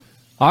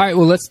All right,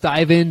 well, let's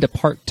dive into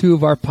part 2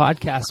 of our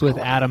podcast with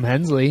Adam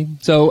Hensley.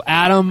 So,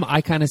 Adam,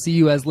 I kind of see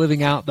you as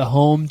living out the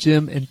home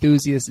gym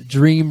enthusiast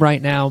dream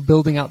right now,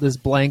 building out this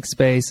blank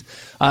space.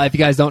 If you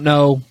guys don't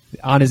know,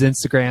 on his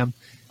Instagram,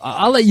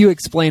 I'll let you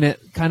explain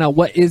it, kind of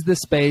what is the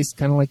space,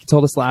 kind of like you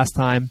told us last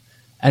time,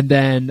 and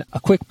then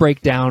a quick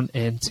breakdown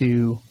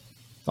into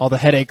all the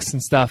headaches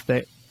and stuff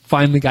that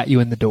finally got you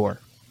in the door.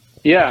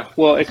 Yeah,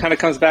 well, it kind of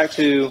comes back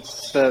to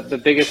the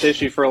biggest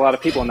issue for a lot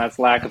of people, and that's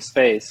lack of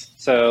space.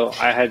 So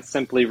I had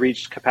simply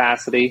reached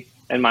capacity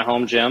in my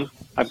home gym.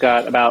 I've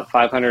got about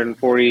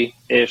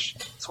 540-ish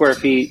square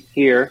feet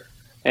here,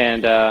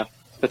 and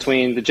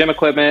between the gym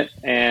equipment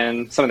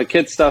and some of the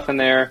kids' stuff in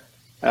there,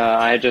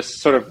 I had just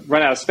sort of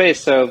run out of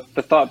space. So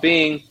the thought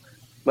being,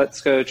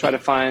 let's go try to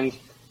find,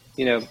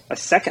 a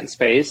second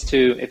space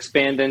to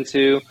expand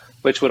into,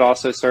 which would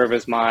also serve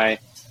as my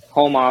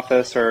home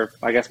office, or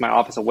I guess my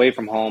office away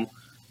from home,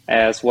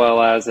 as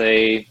well as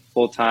a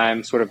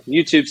full-time sort of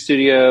YouTube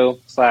studio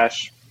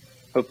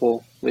 /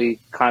 hopefully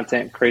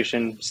content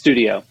creation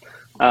studio.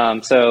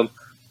 So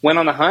went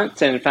on the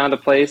hunt and found a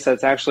place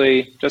that's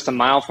actually just a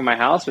mile from my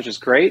house, which is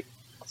great.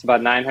 It's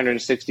about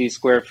 960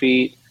 square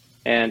feet.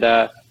 And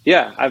I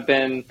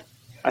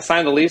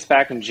signed the lease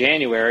back in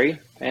January,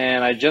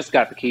 and I just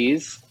got the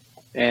keys,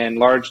 in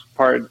large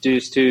part due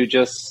to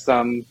just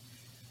some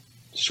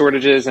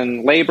shortages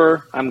in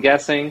labor, I'm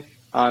guessing,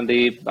 on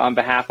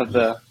behalf of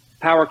the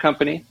power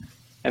company.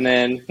 And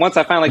then once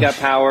I finally got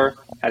power,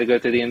 I had to go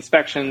through the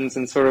inspections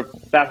and sort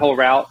of that whole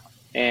route.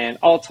 And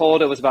all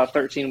told, it was about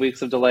 13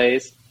 weeks of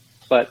delays.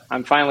 But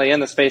I'm finally in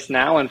the space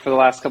now, and for the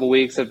last couple of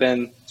weeks, I've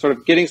been sort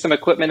of getting some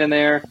equipment in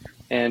there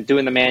and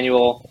doing the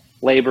manual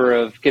labor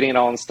of getting it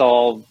all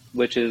installed,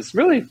 which is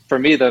really, for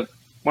me, one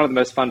of the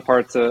most fun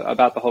parts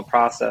about the whole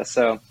process.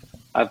 So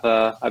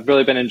I've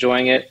really been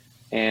enjoying it.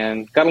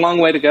 And got a long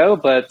way to go,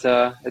 but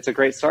it's a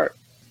great start.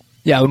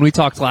 Yeah, when we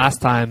talked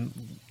last time,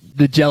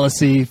 the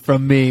jealousy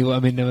from me, it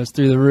was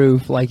through the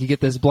roof. Like, you get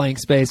this blank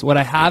space. What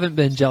I haven't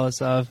been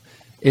jealous of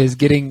is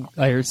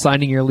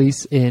signing your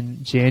lease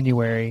in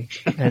January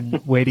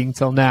and waiting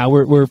till now.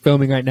 We're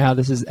filming right now.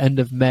 This is end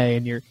of May,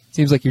 and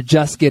seems like you're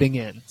just getting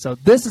in. So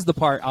this is the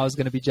part I was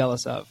going to be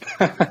jealous of.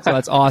 So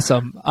that's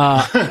awesome.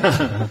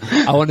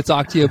 I want to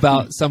talk to you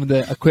about some of the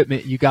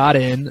equipment you got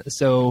in.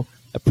 So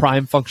the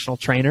Prime Functional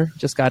Trainer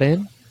just got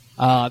in.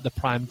 The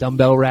Prime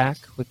Dumbbell Rack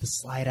with the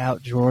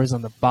slide-out drawers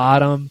on the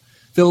bottom.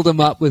 Filled them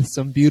up with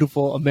some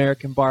beautiful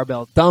American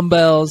barbell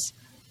dumbbells.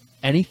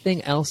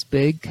 Anything else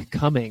big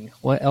coming?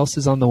 What else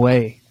is on the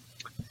way?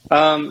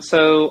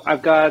 So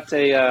I've got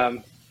they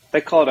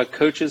call it a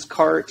coach's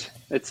cart.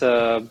 It's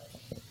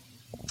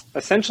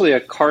essentially a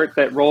cart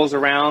that rolls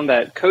around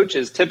that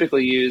coaches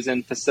typically use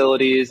in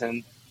facilities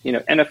and,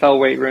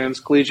 NFL weight rooms,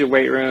 collegiate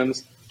weight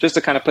rooms, just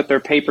to kind of put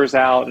their papers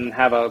out and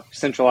have a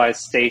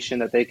centralized station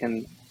that they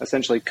can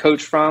essentially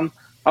coach from.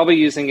 I'll be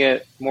using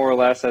it more or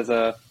less as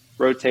a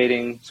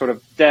rotating sort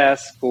of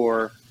desk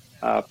or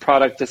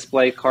product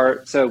display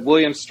cart. So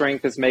Williams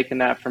Strength is making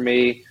that for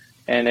me,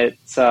 and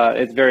it's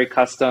very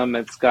custom.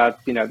 It's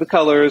got the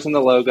colors and the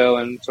logo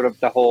and sort of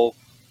the whole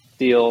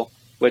deal,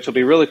 which will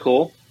be really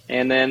cool.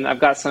 And then I've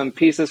got some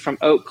pieces from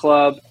Oak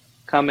Club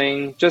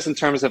coming, just in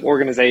terms of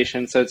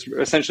organization. So it's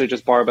essentially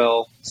just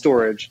barbell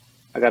storage.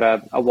 I got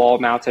a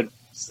wall-mounted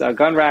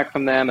gun rack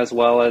from them, as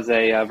well as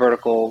a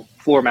vertical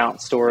floor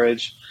mount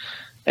storage.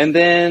 And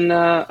then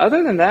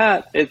other than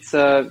that, it's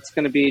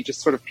going to be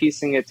just sort of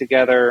piecing it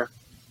together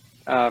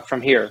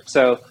from here.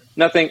 So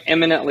nothing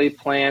imminently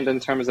planned in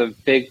terms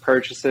of big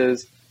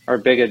purchases or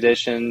big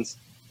additions,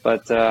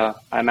 but I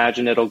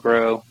imagine it'll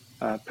grow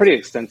pretty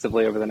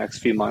extensively over the next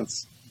few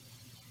months.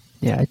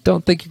 Yeah, I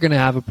don't think you're going to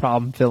have a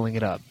problem filling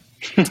it up.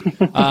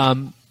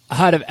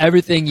 Out of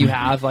everything you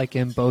have, like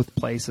in both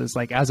places,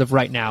 like as of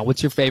right now,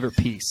 what's your favorite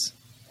piece?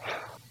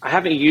 I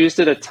haven't used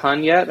it a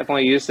ton yet. I've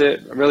only used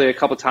it really a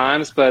couple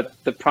times, but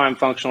the Prime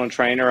Functional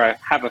Trainer, I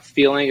have a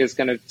feeling is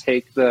going to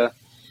take the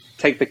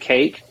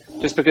cake,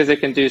 just because it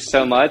can do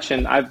so much.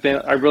 And I've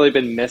really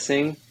been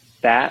missing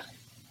that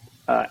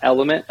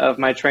element of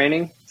my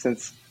training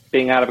since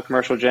being out of a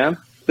commercial gym.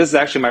 This is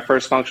actually my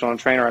first functional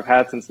trainer I've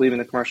had since leaving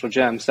the commercial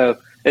gym. So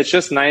it's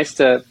just nice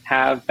to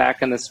have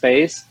back in the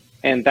space.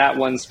 And that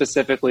one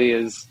specifically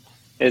is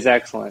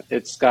excellent.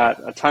 It's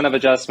got a ton of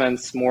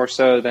adjustments, more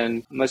so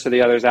than most of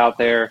the others out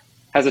there.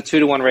 Has a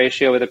 2-to-1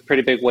 ratio with a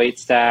pretty big weight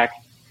stack,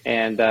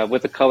 and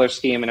with the color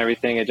scheme and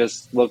everything, it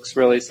just looks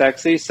really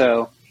sexy.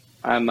 So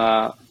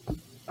there's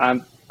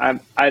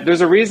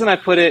a reason I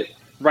put it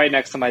right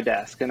next to my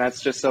desk, and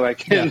that's just so I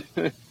can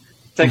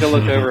take a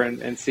look over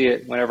and see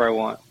it whenever I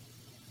want.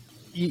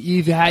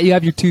 You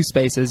have your 2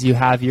 spaces. You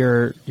have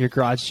your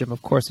garage gym,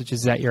 of course, which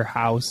is at your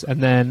house,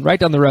 and then right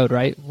down the road,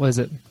 right? Was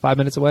it 5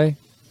 minutes away?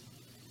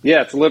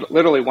 Yeah, it's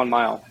literally 1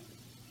 mile.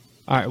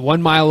 All right,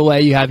 1 mile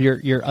away, you have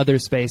your other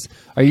space.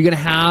 Are you going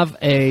to have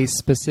a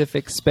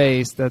specific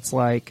space that's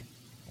like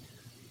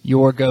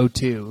your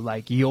go-to,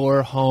 like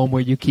your home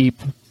where you keep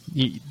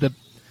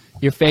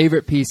your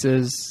favorite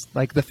pieces,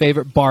 like the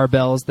favorite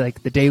barbells,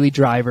 like the daily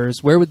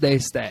drivers? Where would they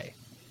stay?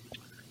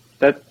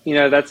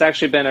 That's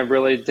actually been a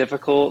really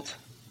difficult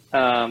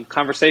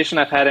conversation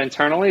I've had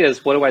internally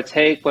is what do I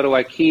take? What do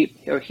I keep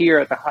here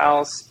at the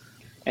house?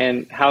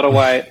 And how do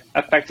I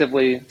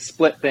effectively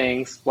split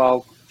things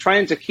while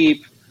trying to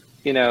keep,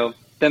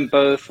 them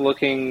both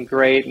looking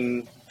great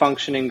and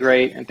functioning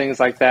great and things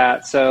like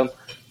that. So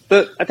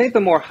I think the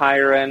more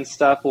higher end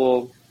stuff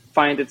will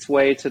find its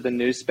way to the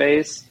new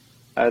space.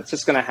 It's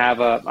just going to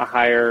have a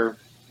higher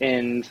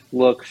end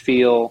look,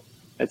 feel,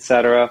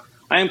 etc.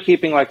 I am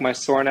keeping like my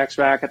Sorinex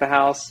rack at the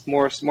house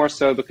more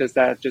so because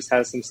that just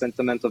has some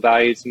sentimental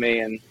value to me,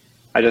 and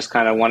I just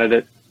kind of wanted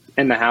it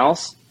in the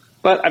house.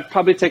 But I've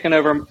probably taken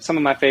over some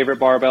of my favorite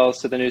barbells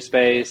to the new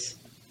space.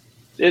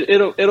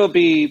 It'll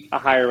be a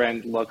higher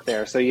end look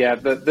there. So yeah,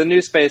 the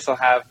new space will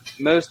have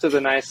most of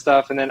the nice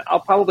stuff, and then I'll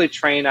probably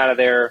train out of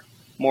there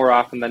more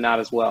often than not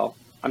as well.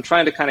 I'm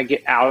trying to kind of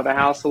get out of the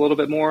house a little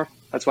bit more.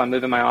 That's why I'm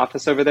moving my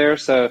office over there.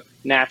 So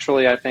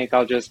naturally, I think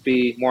I'll just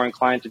be more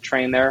inclined to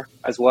train there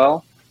as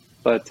well.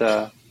 But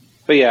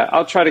yeah,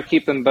 I'll try to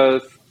keep them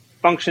both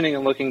functioning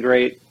and looking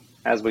great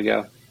as we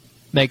go.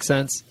 Makes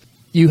sense.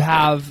 You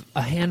have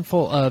a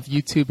handful of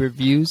YouTube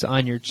reviews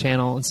on your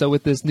channel. And so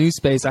with this new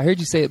space, I heard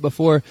you say it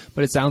before,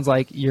 but it sounds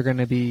like you're going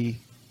to be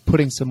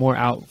putting some more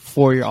out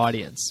for your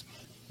audience.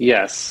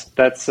 Yes,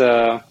 that's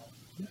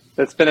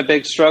been a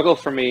big struggle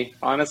for me,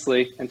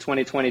 honestly, in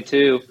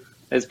 2022,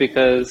 is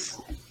because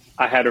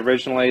I had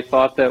originally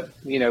thought that,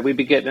 we'd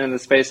be getting into the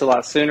space a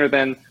lot sooner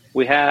than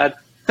we had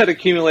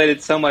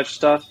accumulated so much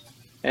stuff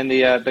in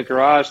the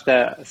garage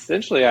that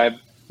essentially I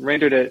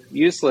rendered it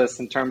useless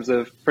in terms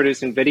of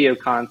producing video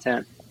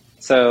content.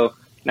 So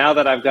now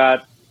that I've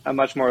got a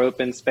much more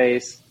open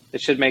space,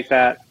 it should make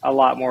that a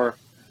lot more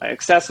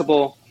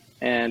accessible.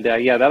 And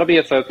yeah, that'll be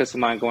a focus of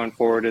mine going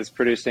forward, is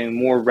producing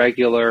more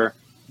regular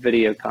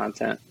video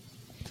content.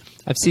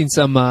 I've seen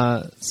some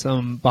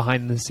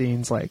behind the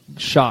scenes like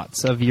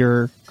shots of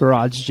your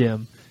garage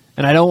gym.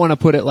 And I don't want to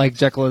put it like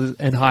Jekyll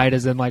and Hyde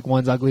as in like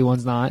one's ugly,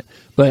 one's not.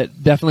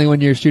 But definitely when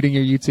you're shooting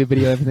your YouTube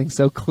video, everything's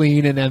so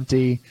clean and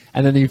empty.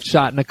 And then you've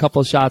shot in a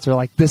couple shots where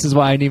like, this is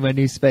why I need my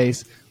new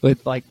space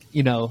with like,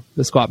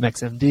 the Squat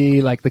Mex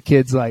MD, like the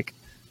kids like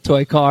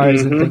toy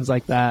cars and things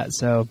like that.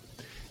 So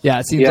yeah,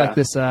 it seems like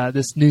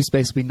this new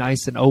space will be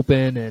nice and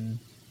open and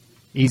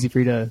easy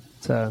for you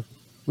to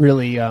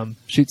really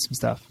shoot some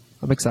stuff.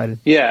 I'm excited.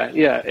 Yeah.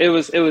 It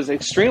was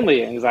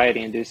extremely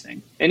anxiety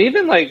inducing. And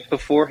even like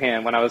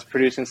beforehand when I was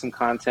producing some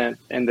content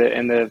in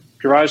the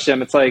garage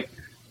gym, it's like,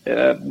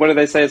 what do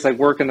they say? It's like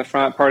work in the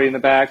front, party in the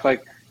back.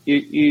 Like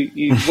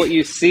you what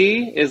you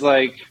see is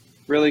like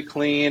really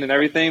clean and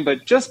everything,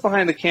 but just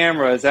behind the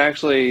camera is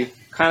actually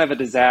kind of a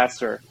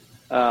disaster.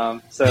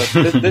 So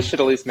this should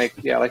at least make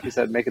like you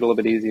said, make it a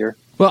little bit easier.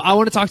 Well, I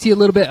want to talk to you a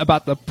little bit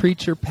about the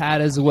Preacher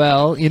Pad as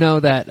well.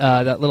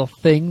 That little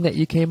thing that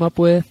you came up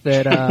with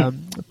that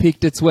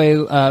peeked its way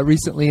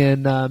recently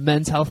in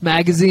Men's Health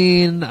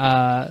magazine,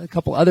 a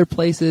couple other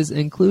places,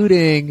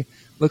 including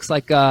looks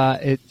like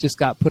it just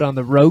got put on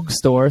the Rogue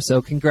store.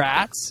 So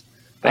congrats.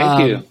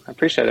 Thank you. I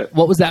appreciate it.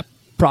 What was that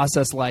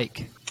process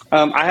like?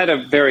 I had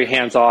a very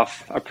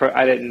hands-off approach.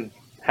 I didn't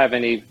have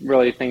any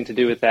really thing to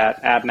do with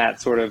that. AbMat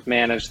sort of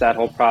managed that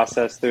whole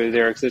process through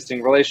their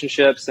existing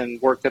relationships and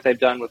work that they've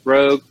done with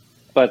Rogue.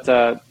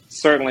 But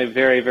certainly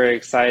very, very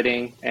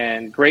exciting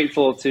and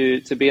grateful to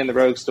be in the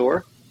Rogue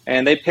store.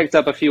 And they picked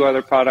up a few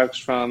other products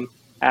from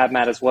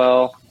AbMat as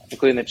well,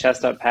 including the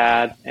chest up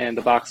pad and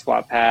the box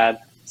squat pad.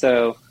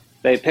 So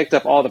they picked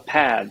up all the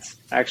pads,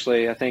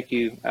 actually, I think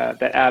that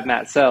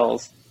AbMat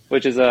sells,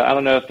 which is, I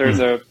don't know if there's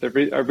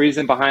a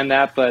reason behind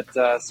that, but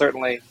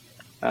certainly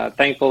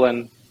thankful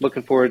and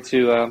looking forward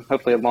to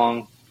hopefully a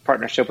long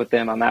partnership with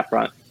them on that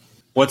front.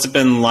 What's it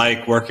been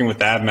like working with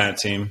the AbMat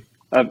team?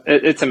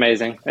 It's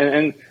amazing.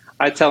 And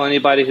I tell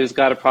anybody who's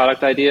got a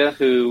product idea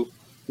who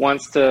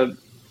wants to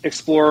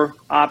explore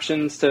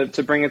options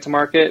to bring it to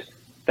market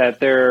that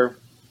their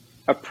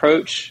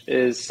approach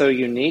is so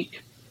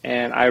unique.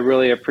 And I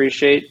really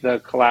appreciate the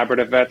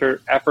collaborative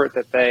effort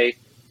that they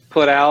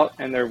put out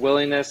and their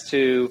willingness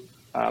to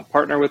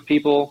partner with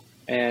people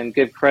and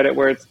give credit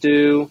where it's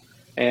due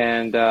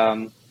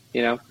and,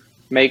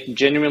 make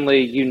genuinely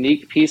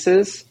unique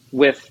pieces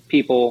with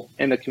people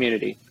in the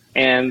community.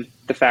 And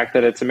the fact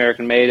that it's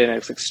American made and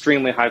it's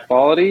extremely high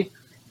quality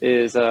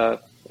is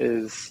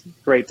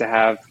great to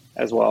have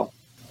as well.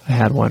 I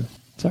had one.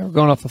 Sorry, we're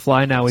going off the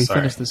fly now. We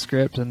finished the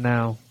script and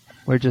now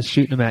we're just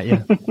shooting them at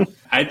you.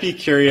 I'd be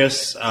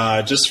curious,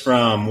 just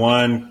from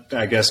one,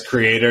 I guess,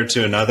 creator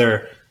to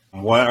another,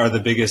 what are the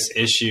biggest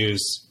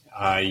issues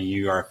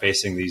you are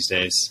facing these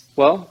days?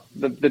 Well,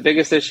 the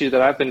biggest issue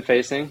that I've been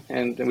facing,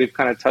 and we've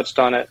kind of touched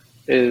on it,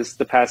 is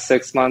the past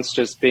 6 months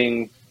just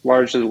being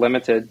largely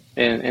limited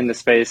in the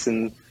space,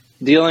 and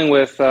dealing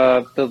with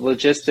the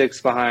logistics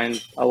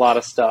behind a lot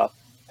of stuff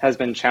has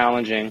been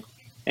challenging.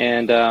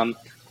 And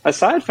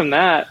aside from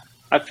that,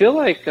 I feel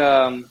like,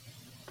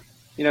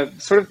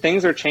 sort of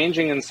things are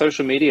changing in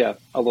social media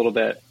a little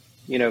bit.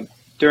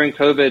 During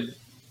COVID,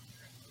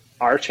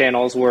 our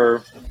channels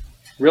were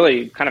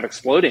really kind of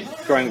exploding,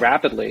 growing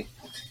rapidly.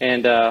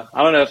 And I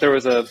don't know if there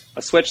was a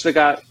switch that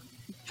got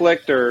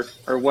flicked or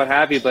what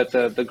have you, but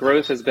the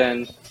growth has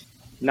been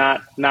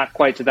not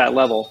quite to that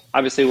level.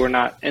 Obviously, we're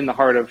not in the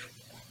heart of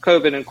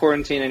COVID and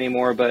quarantine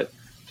anymore, but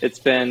it's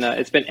been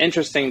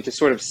interesting to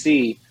sort of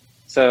see.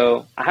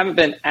 So I haven't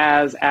been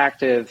as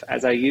active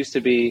as I used to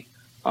be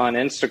on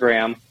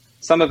Instagram.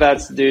 Some of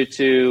that's due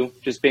to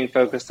just being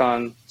focused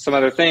on some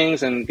other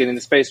things and getting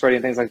the space ready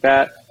and things like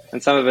that.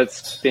 And some of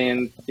it's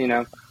being,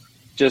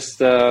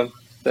 just I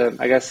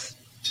guess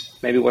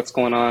maybe what's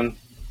going on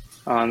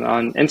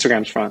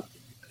Instagram's front.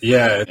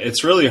 Yeah,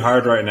 it's really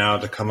hard right now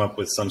to come up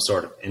with some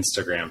sort of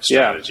Instagram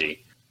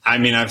strategy. Yeah. I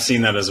mean, I've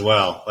seen that as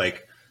well.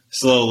 Like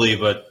slowly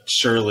but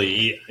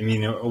surely, I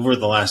mean, over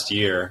the last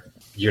year,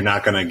 you're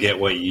not going to get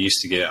what you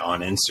used to get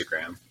on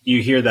Instagram.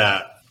 You hear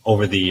that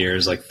over the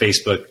years, like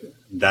Facebook,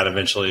 that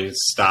eventually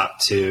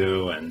stopped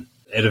too, and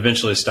it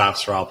eventually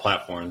stops for all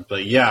platforms.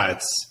 But yeah,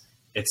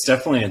 it's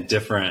definitely a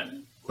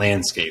different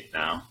landscape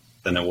now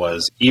than it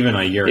was even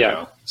a year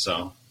ago.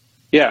 So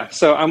yeah,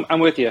 so I'm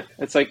with you.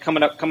 It's like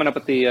coming up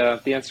with the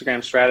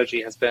Instagram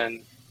strategy has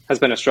been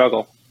a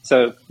struggle.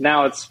 So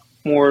now it's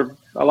more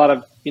a lot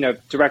of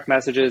direct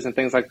messages and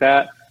things like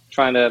that,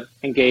 trying to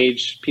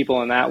engage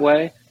people in that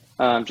way.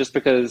 Just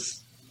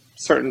because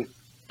certain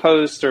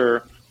posts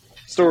or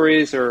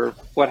stories or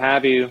what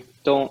have you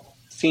don't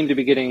seem to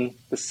be getting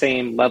the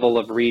same level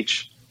of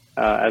reach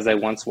as they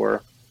once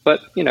were.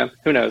 But,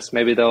 who knows?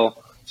 Maybe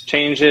they'll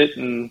change it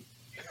and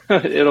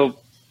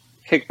it'll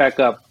kick back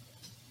up.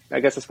 I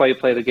guess that's why you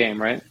play the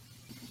game, right?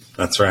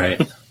 That's right.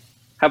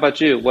 How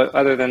about you? What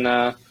other than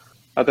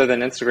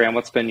Instagram,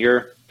 what's been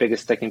your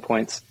biggest sticking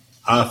points?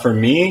 For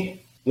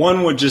me,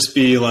 one would just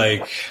be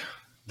like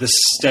the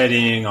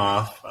steadying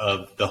off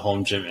of the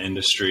home gym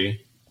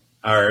industry,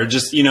 or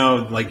just,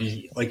 like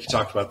you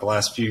talked about the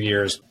last few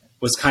years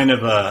was kind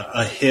of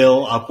a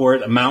hill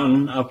upward, a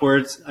mountain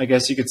upwards, I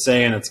guess you could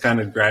say. And it's kind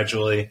of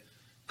gradually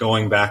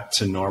going back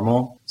to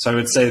normal. So I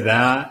would say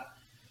that.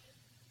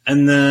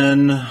 And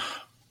then,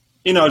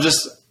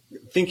 just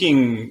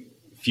thinking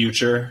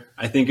future,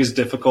 I think is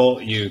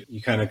difficult.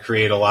 You kind of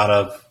create a lot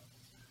of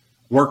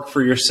work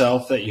for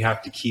yourself that you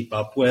have to keep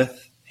up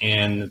with.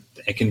 And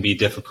it can be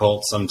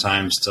difficult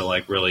sometimes to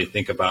like really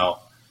think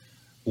about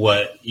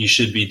what you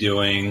should be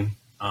doing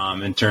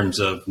in terms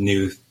of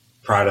new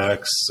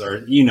products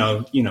or,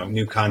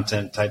 new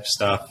content type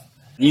stuff.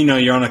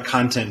 You're on a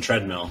content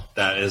treadmill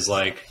that is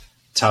like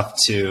tough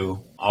to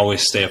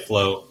always stay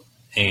afloat.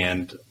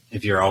 And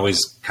if you're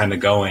always kind of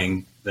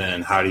going,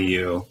 then how do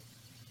you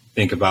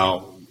think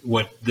about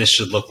what this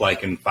should look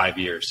like in 5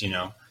 years,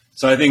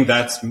 So I think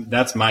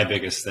that's my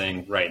biggest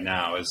thing right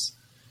now is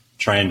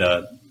trying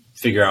to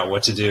figure out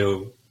what to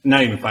do,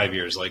 not even 5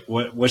 years, like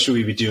what should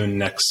we be doing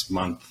next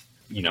month,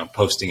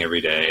 posting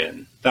every day.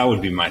 And that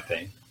would be my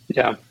thing.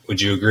 Yeah.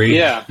 Would you agree?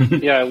 Yeah.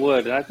 Yeah, I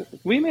would.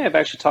 We may have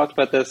actually talked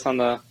about this on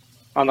the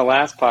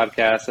last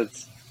podcast.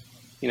 It's,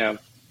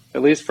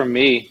 at least for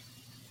me,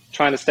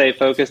 trying to stay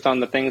focused on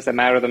the things that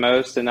matter the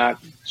most and not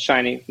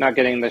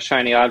getting the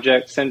shiny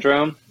object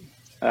syndrome,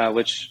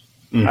 which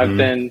I've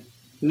been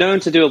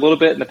known to do a little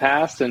bit in the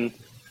past. And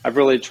I've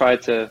really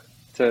tried to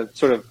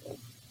sort of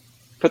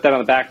put that on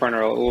the back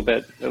burner a little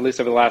bit, at least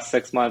over the last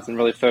 6 months, and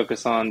really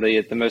focus on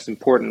the most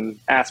important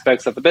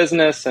aspects of the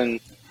business and,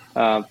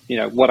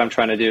 what I'm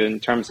trying to do in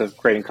terms of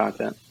creating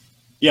content.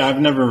 Yeah. I've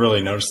never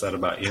really noticed that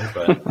about you,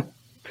 but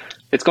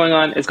it's going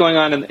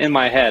on in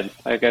my head,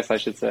 I guess I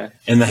should say.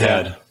 In the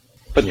head.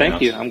 But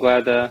thank you. I'm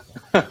glad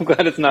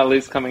it's not at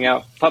least coming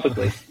out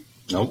publicly.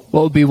 Nope.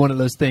 What would be one of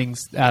those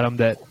things, Adam,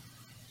 that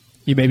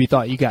you maybe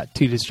thought you got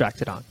too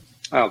distracted on?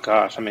 Oh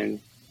gosh, I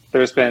mean,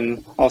 there's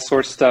been all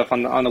sorts of stuff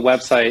on the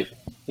website.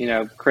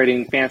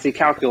 Creating fancy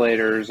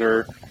calculators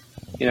or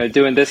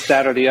doing this,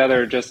 that, or the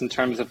other, just in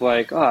terms of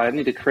like, oh, I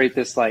need to create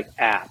this like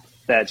app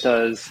that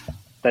does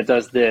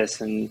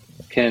this and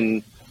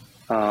can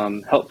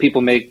help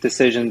people make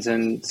decisions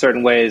in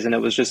certain ways. And it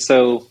was just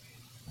so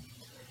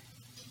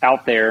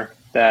out there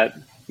that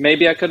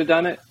maybe I could have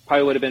done it.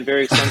 Probably would have been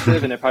very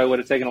expensive and it probably would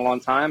have taken a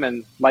long time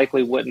and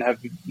likely wouldn't have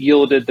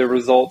yielded the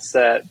results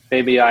that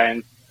maybe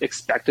I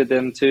expected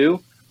them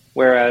to.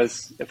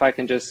 Whereas if I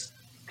can just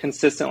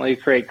consistently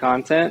create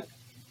content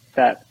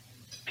that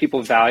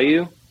people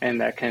value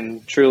and that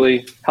can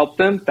truly help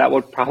them, that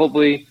would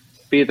probably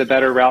be the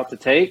better route to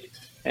take.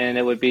 And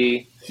it would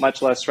be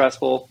much less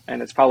stressful.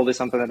 And it's probably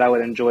something that I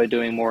would enjoy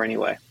doing more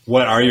anyway.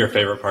 What are your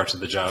favorite parts of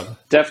the job?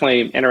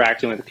 Definitely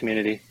interacting with the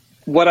community.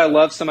 What I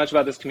love so much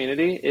about this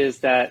community is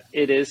that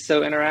it is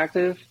so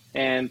interactive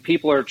and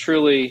people are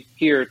truly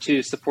here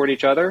to support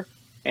each other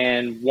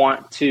and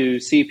want to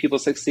see people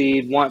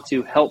succeed, want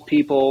to help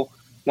people,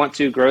 want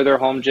to grow their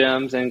home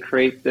gyms and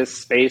create this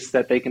space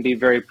that they can be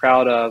very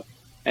proud of.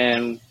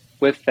 And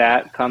with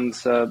that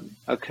comes a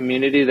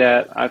community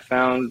that I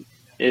found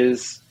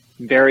is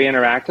very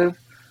interactive.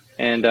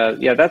 And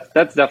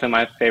that's definitely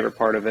my favorite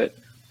part of it.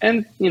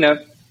 And,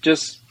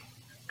 just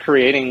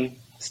creating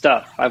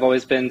stuff. I've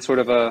always been sort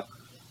of a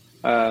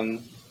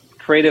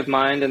creative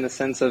mind in the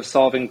sense of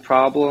solving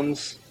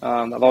problems.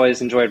 I've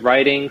always enjoyed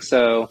writing.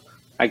 So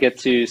I get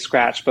to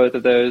scratch both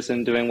of those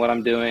in doing what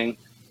I'm doing.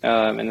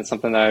 And it's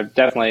something that I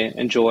definitely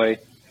enjoy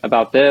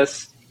about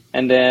this.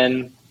 And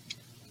then,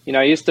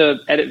 I used to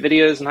edit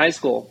videos in high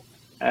school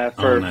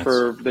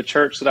for the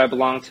church that I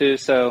belonged to.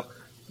 So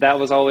that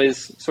was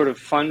always sort of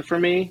fun for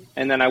me.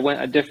 And then I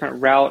went a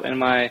different route in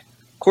my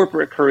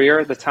corporate career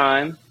at the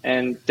time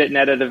and didn't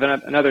edit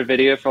another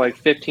video for like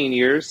 15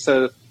 years.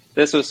 So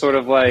this was sort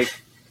of like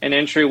an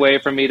entryway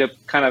for me to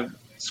kind of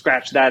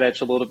scratch that itch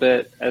a little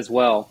bit as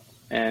well.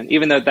 And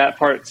even though that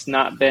part's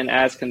not been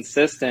as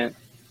consistent,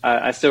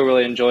 I still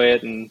really enjoy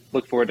it and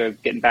look forward to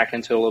getting back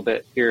into it a little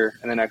bit here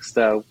in the next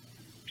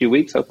few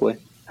weeks, hopefully.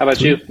 How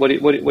about you? What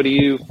do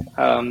you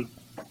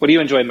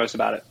enjoy most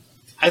about it?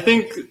 I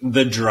think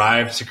the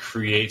drive to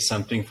create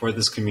something for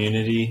this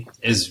community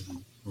is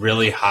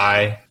really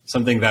high,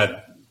 something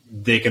that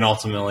they can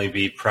ultimately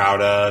be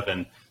proud of,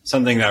 and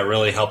something that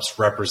really helps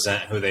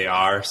represent who they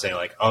are. Say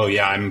like, oh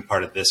yeah, I'm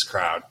part of this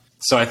crowd.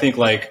 So I think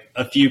like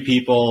a few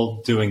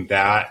people doing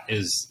that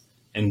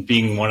and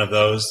being one of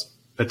those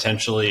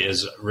potentially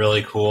is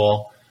really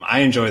cool. I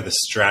enjoy the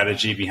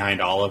strategy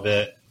behind all of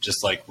it.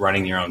 Just like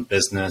running your own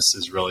business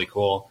is really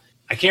cool.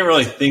 I can't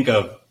really think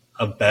of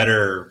a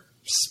better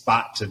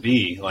spot to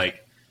be.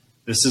 Like,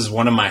 this is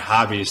one of my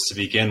hobbies to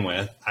begin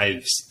with.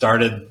 I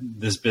started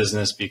this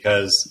business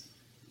because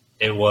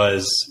it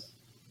was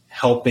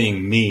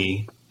helping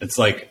me. It's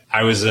like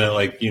I was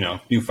a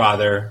new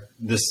father.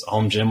 This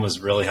home gym was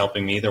really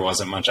helping me. There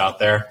wasn't much out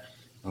there.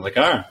 I'm like,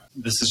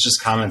 this is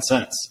just common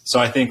sense. So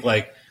I think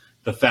like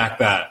the fact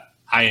that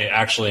I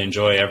actually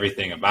enjoy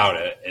everything about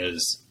it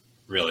is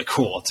really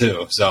cool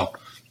too. So,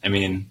 I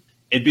mean,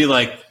 it'd be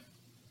like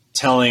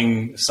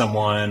telling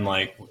someone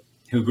like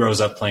who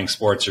grows up playing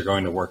sports, you're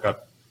going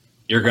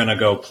to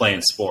go play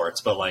in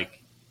sports, but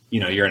like,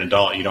 you're an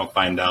adult, you don't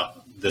find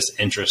out this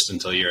interest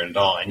until you're an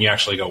adult and you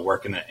actually go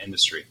work in that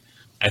industry.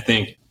 I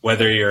think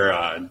whether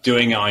you're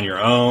doing it on your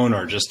own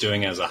or just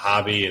doing it as a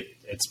hobby,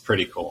 it's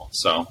pretty cool.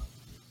 So,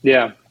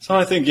 yeah. So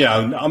I think,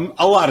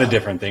 a lot of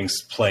different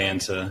things play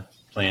into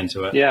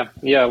it. Yeah.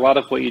 A lot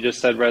of what you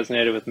just said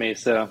resonated with me.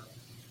 So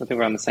I think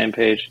we're on the same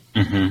page.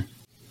 Mm-hmm.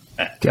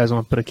 You guys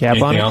want to put a cap on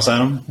it? Anything else,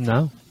 Adam?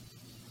 No.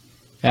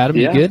 Adam,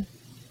 you good?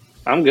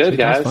 I'm good, Sweet,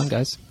 guys. Fun,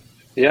 guys.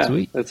 Yeah.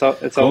 Sweet. It's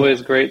Cool.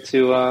 always great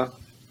to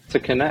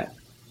connect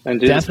and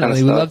do Definitely. this kind of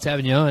We stuff. loved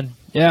having you on.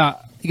 Yeah.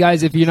 You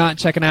guys, if you're not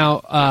checking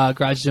out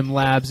Garage Gym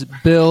Labs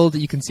build,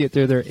 you can see it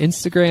through their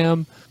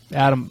Instagram.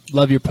 Adam,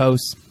 love your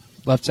posts.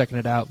 Love checking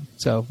it out.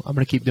 So I'm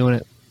going to keep doing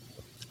it.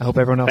 I hope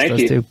everyone else Thank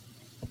does you. too.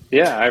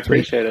 Yeah, I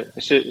appreciate it.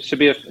 It should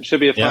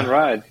be a fun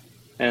ride.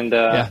 And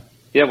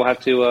we'll have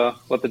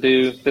to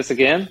do this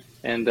again,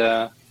 and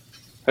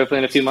hopefully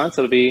in a few months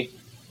it'll be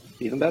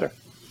even better.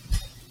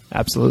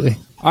 Absolutely.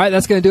 All right,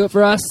 that's going to do it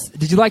for us.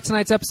 Did you like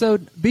tonight's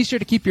episode? Be sure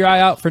to keep your eye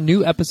out for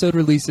new episode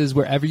releases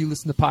wherever you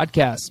listen to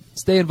podcasts.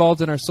 Stay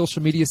involved in our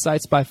social media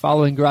sites by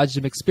following Garage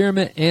Gym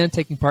Experiment and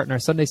taking part in our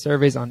Sunday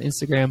surveys on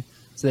Instagram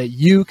so that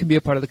you can be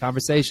a part of the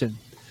conversation.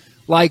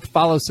 Like,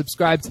 follow,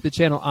 subscribe to the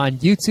channel on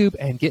YouTube,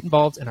 and get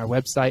involved in our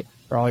website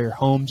for all your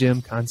home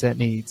gym content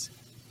needs.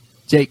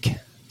 Jake, do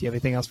you have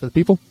anything else for the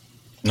people?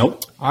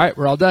 Nope. All right,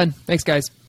 we're all done. Thanks, guys.